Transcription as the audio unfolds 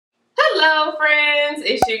Hello, friends.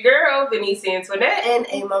 It's your girl, Venice Antoinette. And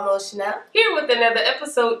A Momo Chanel. Here with another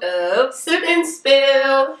episode of Sip and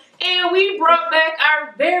Spill. And we brought back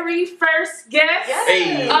our very first guest,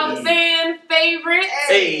 Yes. a fan favorite,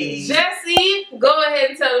 Jesse. Go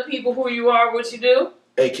ahead and tell the people who you are, what you do.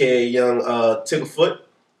 AKA Young Ticklefoot.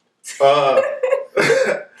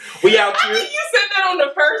 We out I here. think you said that on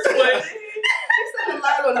the first one. You said a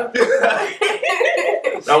lot on the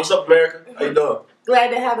first. Now, what's up, America? How you doing? Glad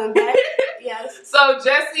to have him back. Yes. So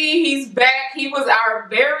Jesse, he's back. He was our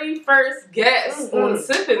very first guest on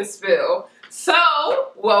Sip and Spill. So,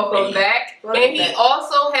 welcome back. And he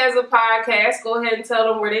also has a podcast. Go ahead and tell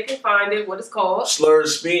them where they can find it, what it's called. Slurred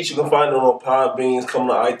Speech. You can find it on Podbeans. Coming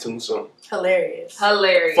to iTunes soon. Hilarious.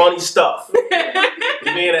 Funny stuff.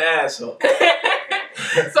 You being an asshole.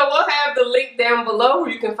 So we'll have the link down below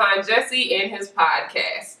where you can find Jesse and his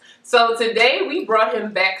podcast. So today we brought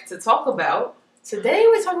him back to talk about. Today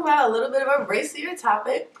we're talking about a little bit of a racier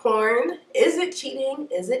topic, porn. Is it cheating?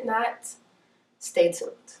 Is it not? Stay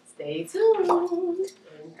tuned. Stay tuned.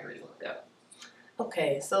 And 3, go.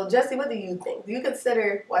 Okay, so Jesse, what do you think? Do you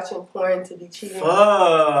consider watching porn to be cheating?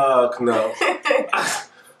 Fuck no.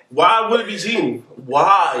 Why would it be cheating?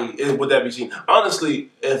 Why would that be cheating? Honestly,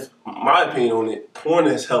 if my opinion on it, porn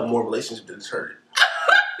has helped more relationships than it's hurt it.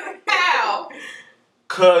 How?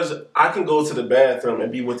 Because I can go to the bathroom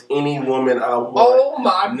and be with any woman I want. Oh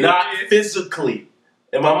my goodness. Not physically,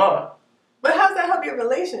 in my mind. But how's that help your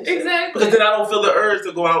relationship? Exactly. Because then I don't feel the urge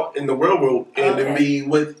to go out in the real world and to be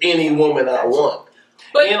with any woman I want.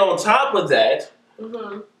 But, and on top of that,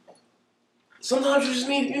 mm-hmm. sometimes you just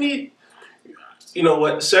need, you know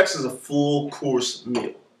what? Sex is a full course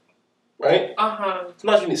meal, right?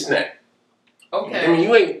 Sometimes you need a snack. Okay. I mean,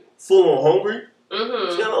 you ain't full on hungry.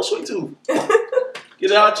 Mm-hmm. You got no sweet tooth. Get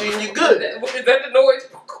it out you and you good. Is that the noise?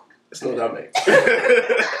 That's no that makes.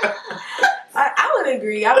 I would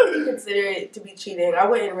agree. I wouldn't consider it to be cheating. I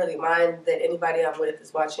wouldn't really mind that anybody I'm with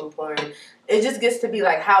is watching porn. It just gets to be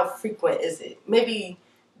like, how frequent is it? Maybe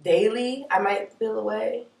daily, I might feel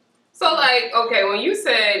away. So, like, okay, when you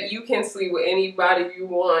said you can sleep with anybody you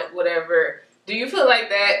want, whatever, do you feel like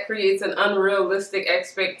that creates an unrealistic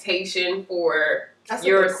expectation for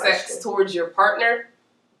your sex towards your partner?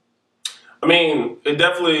 I mean, it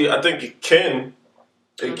definitely. I think it can.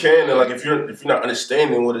 It can, and like if you're not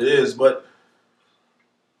understanding what it is, but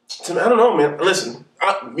to me, I don't know, man. Listen,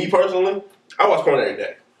 me personally, I watch porn every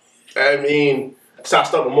day. I mean, so I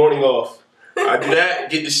start the morning off. I do that,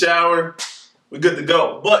 get in the shower, we're good to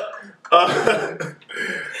go. But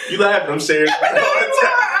you laughing? I'm serious. I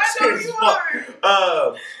know you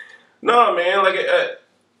are. No, man. Like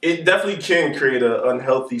it definitely can create an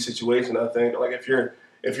unhealthy situation. I think, like if you're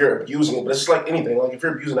abusing it, but it's just like anything. Like if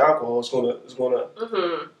you're abusing alcohol, it's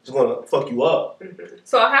gonna fuck you up.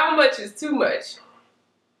 So how much is too much?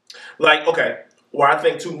 Like, okay, where I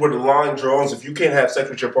think where the line draws, if you can't have sex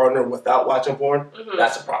with your partner without watching porn,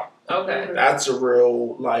 that's a problem. Okay, that's a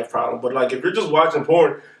real life problem. But like if you're just watching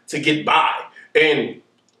porn to get by, and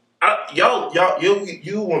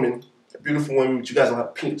you women, beautiful women, but you guys don't have a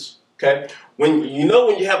penis. Okay, when you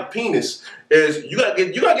have a penis, is you gotta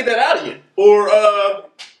get that out of you, or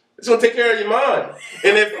it's gonna take care of your mind.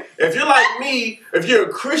 And if you're like me, if you're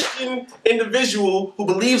a Christian individual who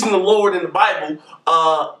believes in the Lord and the Bible,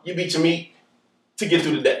 you beat your meat to get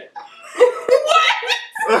through the day.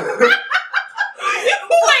 What?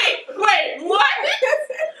 Wait, what?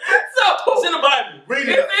 So it's in the Bible. Read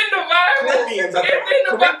it. It's in the Bible. Corinthians, I think.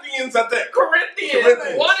 Corinthians, I think.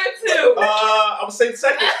 Corinthians. 1 and 2. I would say the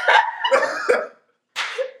second.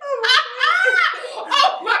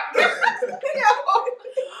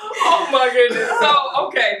 Oh my goodness. So,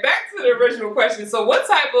 okay, back to the original question. So what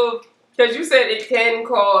type of, because you said it can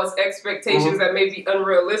cause expectations that may be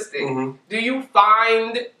unrealistic. Do you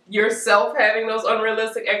find yourself having those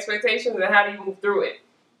unrealistic expectations, and how do you move through it?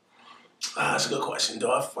 That's a good question.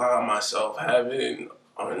 Do I find myself having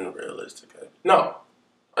unrealistic? No,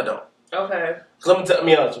 I don't. Okay. Because I'm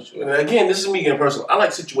be honest with you. And again, this is me getting personal. I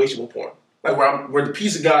like situational porn. Like where the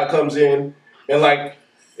pizza guy comes in and like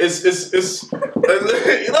it's you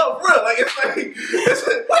know, for real. Like it's where the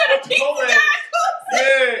pizza guy comes in.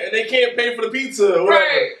 Yeah, and they can't pay for the pizza or whatever.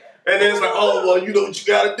 Right. And then it's like, oh well, you know what you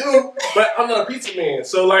gotta do. But I'm not a pizza man,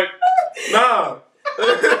 so like, nah.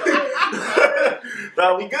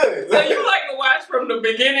 Nah, we good. So you like to watch from the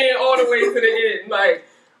beginning all the way to the end, like.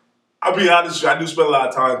 I'll be honest with you, I do spend a lot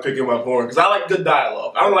of time picking my porn because I like good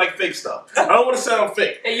dialogue. I don't like fake stuff. I don't want to sound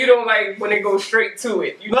fake. And you don't like when it goes straight to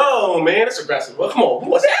it. No, man, it's aggressive. Well, come on, who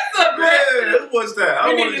was that? That's aggressive. Yeah, who was that?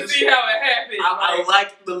 You need to see how it happened. I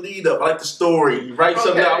like the lead up. I like the story. You write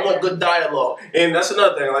something out. I want good dialogue. And that's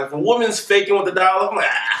another thing. Like, if a woman's faking with the dialogue, I'm like,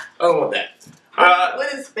 I don't want that.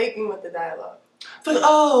 What is faking with the dialogue? It's like,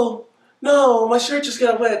 oh, no, my shirt just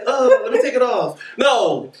got wet. Oh, let me take it off.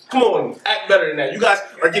 No, come on, act better than that. You guys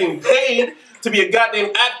are getting paid to be a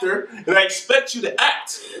goddamn actor, and I expect you to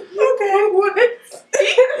act. Okay, what?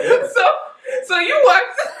 So you watch.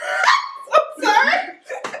 I'm sorry.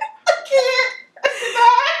 I can't.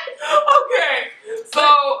 Okay. So,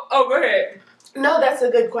 go ahead. No, that's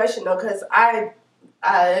a good question though, because I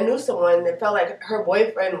knew someone that felt like her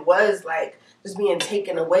boyfriend was like just being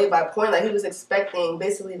taken away by porn. Like he was expecting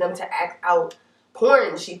basically them to act out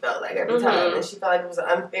porn, she felt like every time. And she felt like it was an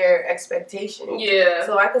unfair expectation. Yeah.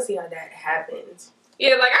 So I could see how that happens.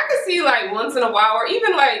 Yeah, like I could see like once in a while, or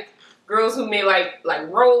even like girls who may like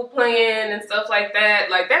role playing and stuff like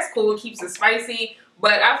that. Like that's cool, it keeps it spicy.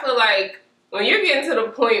 But I feel like when you're getting to the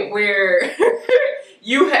point where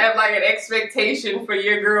you have like an expectation for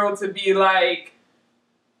your girl to be like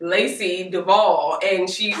Lacey Duvall, and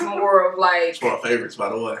she's more of like... It's one of my favorites, by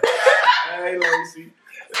the way. Hey, Lacey.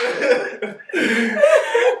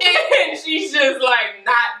 And she's just like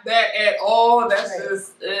not that at all. That's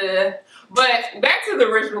just... But back to the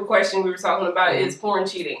original question we were talking about, is porn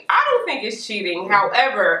cheating? I don't think it's cheating.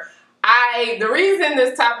 However, the reason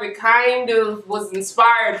this topic kind of was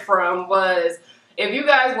inspired from was, if you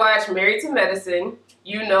guys watch Married to Medicine,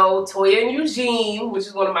 you know Toya and Eugene, which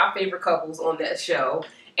is one of my favorite couples on that show.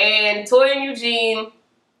 And Toya and Eugene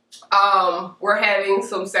were having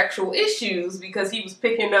some sexual issues because he was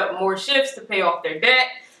picking up more shifts to pay off their debt.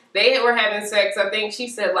 They were having sex, I think she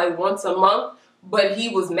said like once a month, but he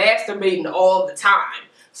was masturbating all the time.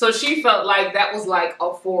 So she felt like that was like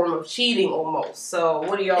a form of cheating almost. So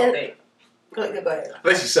what do y'all think? Go ahead. I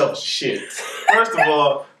think she's selfish shit. First of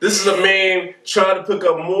all, this is a man trying to pick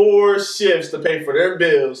up more shifts to pay for their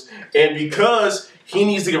bills, and because he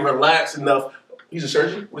needs to get relaxed enough. He's a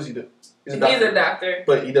surgeon? What does he do? He's a doctor.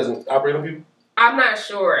 But he doesn't operate on people? I'm not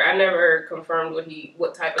sure. I never confirmed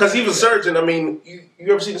what type of... Because he was a surgeon. I mean, you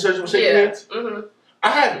ever seen a surgeon with shaking hands? Mm-hmm. I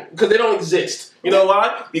haven't, because they don't exist. You know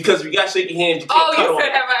why? Because if you got shaky hands, you can't cut you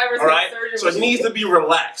said, have I ever seen a surgeon? So he needs to be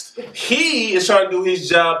relaxed. He is trying to do his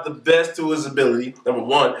job the best to his ability, number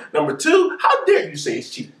one. Number two, how dare you say it's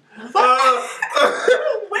cheating? Wait,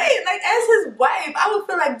 like as his wife, I would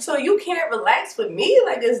feel like, so you can't relax with me?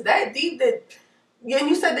 Like, is that deep that... And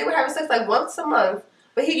you said they were having sex like once a month.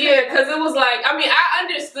 But because it was like, I mean, I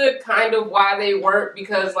understood kind of why they weren't,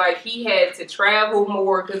 because like he had to travel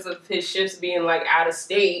more because of his shifts being like out of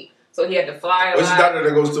state. So he had to fly a lot. What's the doctor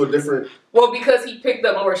that goes to a different... Well, because he picked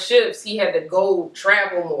up more shifts, he had to go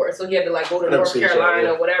travel more. So he had to like go to North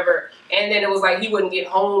Carolina or whatever. And then it was like he wouldn't get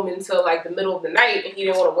home until like the middle of the night, and he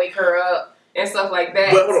didn't want to wake her up and stuff like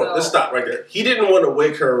that. But hold on, let's stop right there. He didn't want to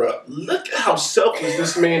wake her up. Look at how selfish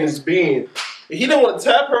this man is being. He didn't want to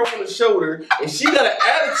tap her on the shoulder, and she got an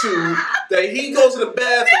attitude that he goes to the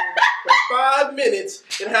bathroom for 5 minutes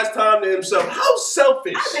and has time to himself. How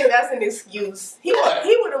selfish! I think that's an excuse. He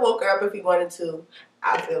would have woke her up if he wanted to.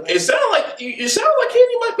 I feel like it sounded like Candy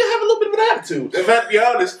might be having a little bit of an attitude. If I have to be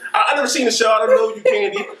honest, I never seen the show. I don't know you,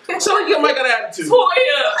 Candy. It sounds like you might got an attitude.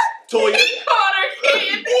 Toya. He called her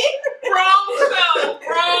Candy. Wrong show.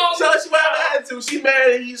 Wrong. So she might have an attitude. She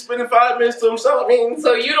mad and he's spending 5 minutes to himself. I mean,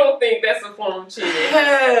 so you don't think that's a form of cheating?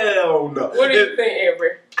 Hell no. What do you think,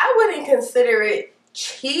 Amber? I wouldn't consider it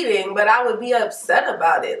cheating, but I would be upset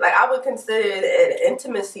about it. Like, I would consider it an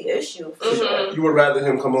intimacy issue for sure. You would rather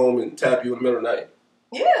him come home and tap you in the middle of the night?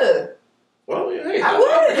 Yeah. Well, yeah. I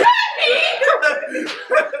would.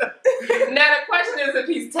 Now the question is, if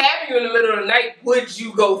he's tapping you in the middle of the night, would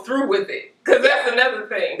you go through with it? Because that's another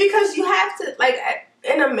thing. Because you have to, like,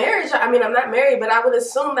 in a marriage, I mean, I'm not married, but I would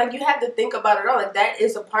assume, like, you have to think about it all. Like, that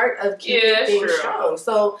is a part of keeping things strong.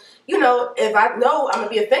 So, you know, if I know I'm going to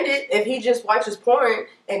be offended, if he just watches porn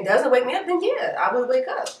and doesn't wake me up, then yeah, I would wake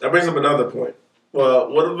up. That brings up another point.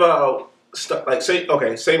 Well, what about stuff, like, same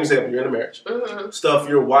example, you're in a marriage. Mm-hmm. Stuff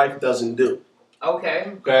your wife doesn't do.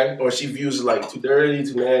 Okay. Or she views it like too dirty,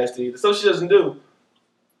 too nasty. The stuff she doesn't do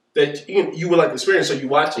that you would like to experience, so you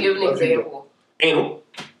watch it. Give an example. Anal.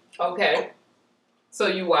 Okay. So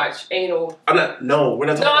you watch anal. We're not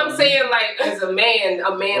talking about... I'm saying, like, as a man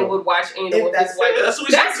would watch anal with his wife. That's what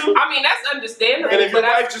we should do. I mean, that's understandable. And if your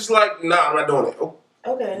wife's just like, nah, I'm not doing it.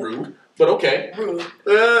 Okay. Rude. But okay. Rude.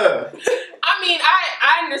 Yeah. I mean,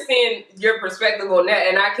 I understand your perspective on that,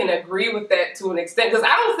 and I can agree with that to an extent, because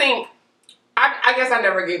I don't think, I guess I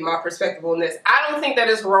never gave my perspective on this. I don't think that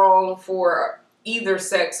it's wrong for either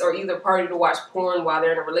sex or either party to watch porn while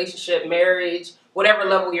they're in a relationship, marriage, whatever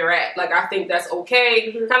level you're at. Like, I think that's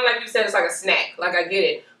okay. Kind of like you said, it's like a snack. Like, I get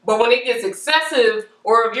it. But when it gets excessive,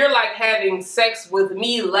 or if you're like having sex with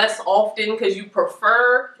me less often because you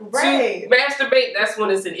prefer to masturbate, that's when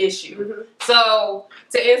it's an issue. So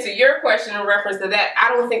to answer your question in reference to that, I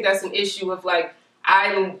don't think that's an issue if like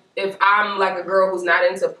if I'm like a girl who's not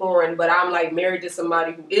into porn, but I'm like married to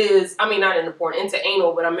somebody who is, I mean not into porn, into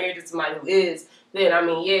anal, but I'm married to somebody who is, then I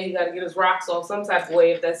mean, yeah, he got to get his rocks off some type of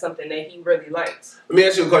way if that's something that he really likes. Let me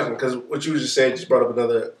ask you a question, because what you just said just brought up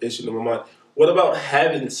another issue in my mind. What about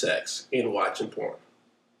having sex and watching porn?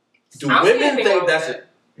 Do women think that's it?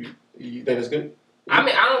 You think it's good? I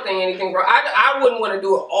mean, I don't think anything wrong. I wouldn't want to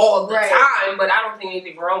do it all the time, but I don't think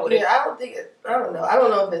anything wrong with it. Yeah, I don't know. I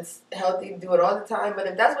don't know if it's healthy to do it all the time, but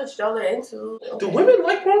if that's what y'all are into. Okay. Do women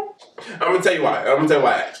like porn? I'm going to tell you why.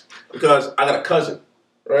 I asked. Because I got a cousin,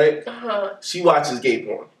 right? She watches gay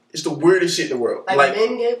porn. It's the weirdest shit in the world. Like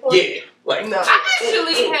men gay porn? Yeah. Like, no.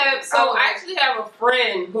 I actually have a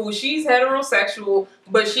friend who she's heterosexual,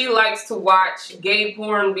 but she likes to watch gay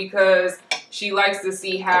porn because she likes to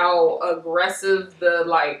see how aggressive the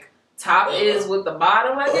like top is with the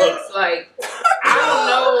bottom, I guess. Like, I don't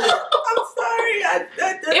know. I'm sorry.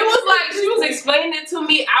 It was like she was explaining it to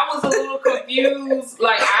me. I was a little confused.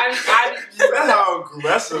 Like that's how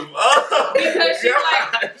aggressive. Because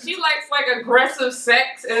she likes like aggressive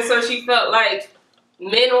sex, and so she felt like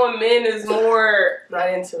men on men is more not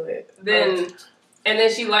into it. And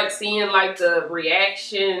then she liked seeing like the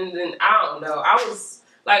reactions, and I don't know. I was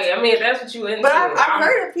like, I mean, if that's what you into. But I've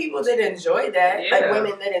heard of people that enjoy that, like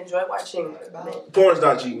women that enjoy watching men. Porn's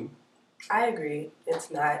not cheating. I agree.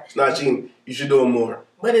 It's not. It's not cheating. You should do it more.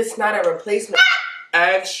 But it's not a replacement.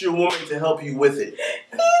 Ask your woman to help you with it.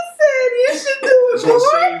 He said you should do it it's more.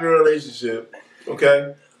 It's going to save your relationship.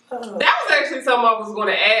 Okay? That was actually something I was going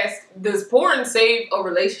to ask. Does porn save a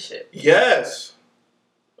relationship? Yes.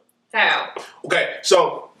 How? Okay,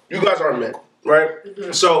 so you guys are men, right?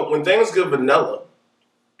 So when things get vanilla,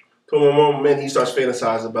 to a moment he starts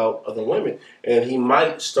fantasizing about other women, and he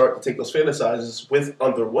might start to take those fantasies with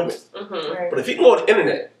other women. But if he can go on the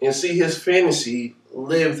internet and see his fantasy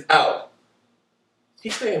lived out,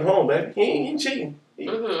 he's staying home, man. He ain't cheating.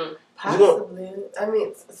 Possibly. I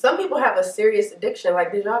mean, some people have a serious addiction.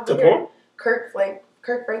 Like, did y'all hear Kirk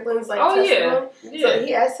Franklin's like testimony? Yeah. So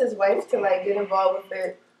he asked his wife to like get involved with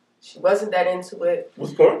it. She wasn't that into it.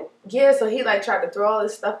 With porn? Yeah, so he like tried to throw all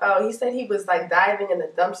this stuff out. He said he was like diving in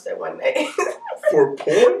the dumpster one night. For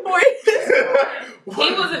porn?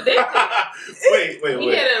 He was addicted. Wait.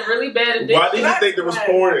 He had a really bad addiction. Why did he think there was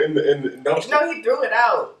porn in the dumpster? No, he threw it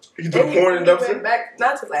out. He threw porn in the dumpster? Went back,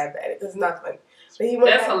 not to laugh at it, it's not funny.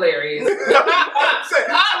 That's hilarious. I'm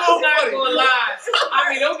not gonna lie. I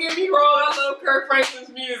mean, don't get me wrong. I love Kirk Franklin's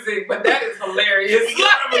music, but that is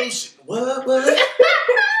hilarious. What?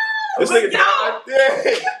 This nigga died.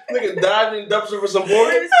 Nigga died in the dumpster for some porn.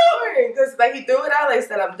 It's boring because like he threw it out. Like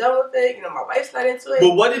said, I'm done with it. You know, my wife's not into it.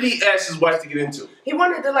 But what did he ask his wife to get into? He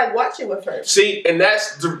wanted to like watch it with her. See, and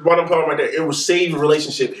that's what I'm talking about. There, it would save a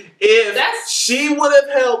relationship if she would have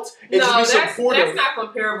helped and to be supportive. That's not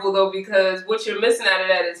comparable though, because what you're missing out of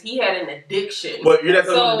that is he had an addiction. But you're not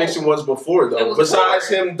telling me what the addiction was before though. Besides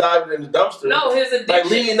him diving in the dumpster. No, his addiction. Like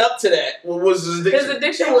leading up to that, what was his addiction? His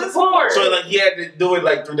addiction was porn. So like he had to do it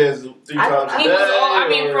like 3 times. He was I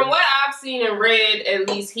mean, from what I've seen and read, at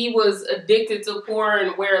least he was addicted to porn,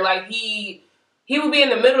 where like he would be in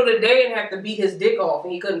the middle of the day and have to beat his dick off,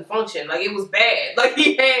 and he couldn't function. Like it was bad. Like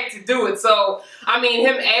he had to do it. So I mean,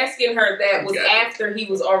 him asking her that was after he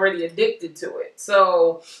was already addicted to it.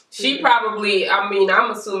 So she probably, I mean,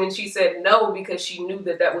 I'm assuming she said no because she knew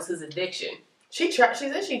that was his addiction. She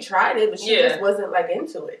said she tried it, but she just wasn't like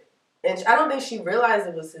into it, and I don't think she realized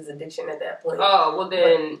it was his addiction at that point. Oh well,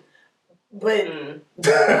 then. But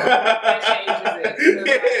that changes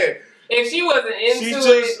it. If she wasn't into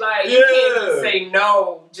it, like you can't just say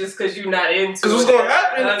no just because you're not into it. Because what's gonna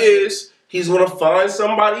happen is he's gonna find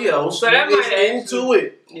somebody else who is into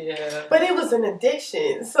it. Yeah. But it was an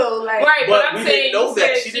addiction, so like. Right, but I'm saying didn't know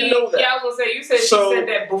that. She didn't know that. Yeah, I was gonna say you said she said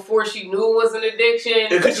that before she knew it was an addiction.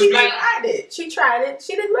 But she tried it. She tried it.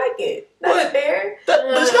 She didn't like it. That's fair.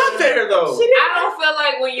 It's not fair though. I don't feel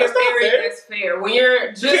like when you're married that's fair. When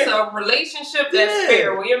you're just a relationship, that's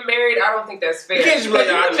fair. When you're married, I don't think that's fair. You can't just be like,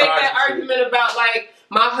 you can make that argument about like.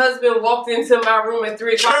 My husband walked into my room at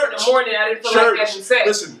 3 o'clock in the morning. I didn't feel like having sex.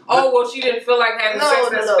 Listen, well, she didn't feel like having sex.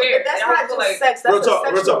 That's fair. But that's not just sex. That's a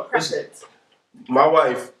sexual preference. my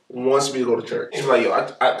wife wants me to go to church. She's like, yo,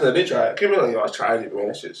 cause I did try it. Kim like, yo, I tried it, man.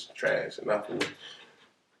 That shit's trash and not for me.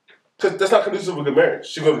 Cause that's not conducive with a good marriage.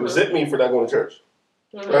 She's gonna resent me for not going to church,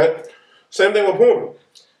 right? Same thing with porn.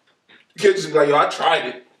 Kids just be like, yo, I tried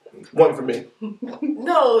it. One for me.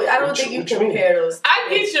 No, I don't think you compare those. I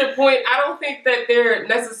get your point. I don't think that they're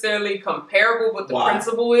necessarily comparable, but the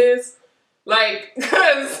principle is like,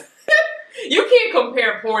 because you can't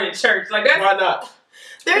compare porn and church. Like that's why not?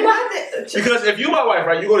 They're not because if you my wife,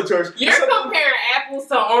 right, you go to church. You're comparing apples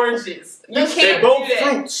to oranges. You can't. They're both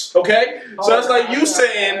fruits, okay? So that's like you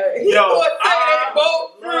saying, yo,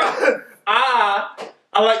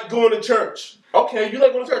 I like going to church. Okay, you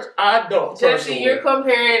like going to church. I don't. Jesse, you're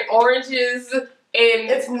comparing oranges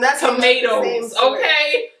and tomatoes.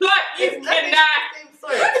 Okay, like you cannot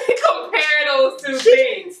compare those two things. She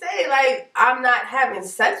didn't say like I'm not having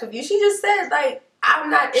sex with you. She just said like I'm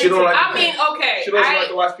not. She don't like. Okay. She doesn't like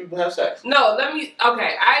to watch people have sex. No, Okay,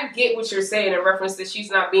 I get what you're saying in reference to she's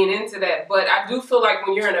not being into that, but I do feel like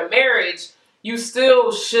when you're in a marriage, you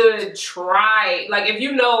still should try. Like, if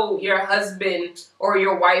you know your husband or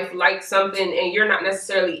your wife likes something and you're not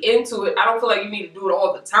necessarily into it, I don't feel like you need to do it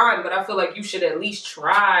all the time, but I feel like you should at least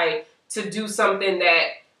try to do something that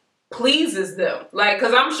pleases them. Like,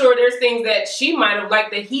 because I'm sure there's things that she might have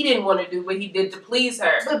liked that he didn't want to do, but he did to please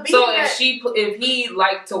her. So if he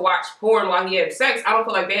liked to watch porn while he had sex, I don't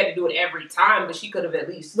feel like they had to do it every time, but she could have at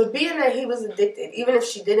least. But being that he was addicted, even if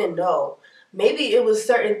she didn't know, maybe it was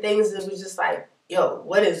certain things that was just like, yo,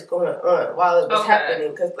 what is going on while it was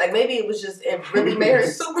happening? Because, like, maybe it was just, it really made her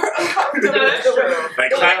super uncomfortable. That's true.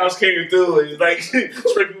 Like, clowns came through and, like,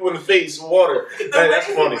 spray people in the face with water. That's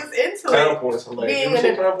funny. He was into clown porn is hilarious. You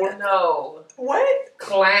seen clown porn? No. What?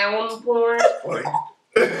 Clown porn? Funny.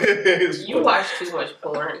 You watch too much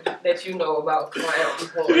porn that you know about clown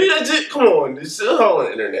porn. Come on, it's all on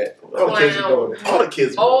the internet. All the kids are doing it. All the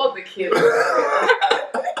kids. All the kids.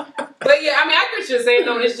 But yeah, I mean, I get what you're saying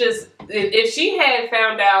though. It's just if she had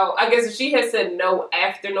found out, I guess if she had said no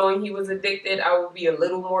after knowing he was addicted, I would be a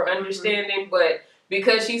little more understanding. But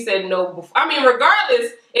because she said no before, I mean,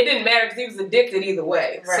 regardless, it didn't matter because he was addicted either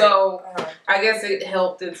way. Right. So I guess it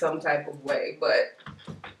helped in some type of way. But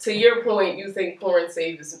to your point, you think porn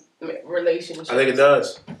saves relationships? I think it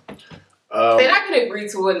does. And I can agree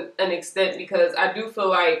to an extent because I do feel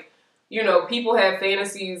like, you know, people have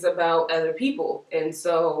fantasies about other people. And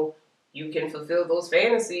so you can fulfill those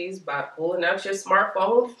fantasies by pulling out your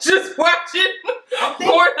smartphone, just watching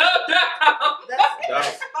Pornhub.com.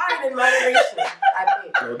 That's fine in moderation, I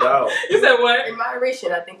think. No doubt. You said what? In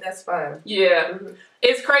moderation, I think that's fine. Yeah. Mm-hmm.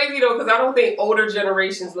 It's crazy, though, because I don't think older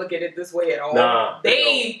generations look at it this way at all. Nah.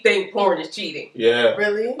 They think porn is cheating. Yeah.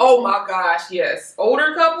 Really? Oh, my gosh, yes.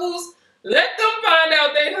 Older couples, let them find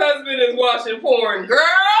out their husband is watching porn. Girl!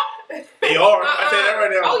 They are. I tell you that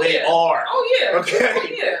right now. They are. Oh, yeah. Okay? Oh,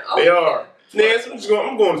 yeah. Oh, they are. Nance,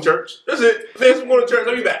 I'm going to church. That's it. Nance, I'm going to church.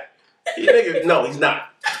 I'll be back. Nigga, no, he's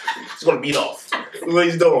not. He's going to beat off. Look what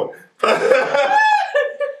he's doing.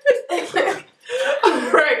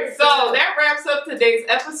 Alright, so that wraps up today's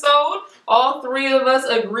episode. All three of us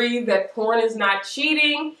agree that porn is not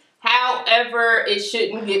cheating. However, it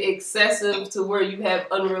shouldn't get excessive to where you have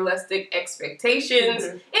unrealistic expectations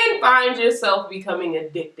and find yourself becoming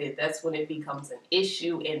addicted. That's when it becomes an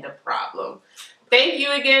issue and a problem. Thank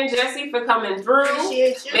you again, Jesse, for coming through.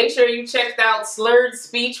 Appreciate you. Make sure you checked out Slurred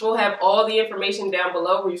Speech. We'll have all the information down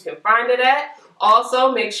below where you can find it at.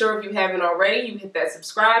 Also, make sure if you haven't already, you hit that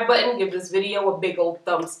subscribe button. Give this video a big old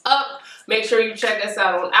thumbs up. Make sure you check us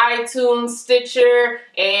out on iTunes, Stitcher,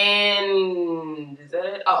 and... is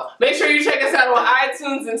that it? Oh, make sure you check us out on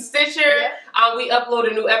iTunes and Stitcher. Yeah. We upload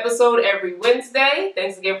a new episode every Wednesday.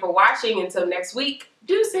 Thanks again for watching. Until next week,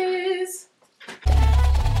 deuces.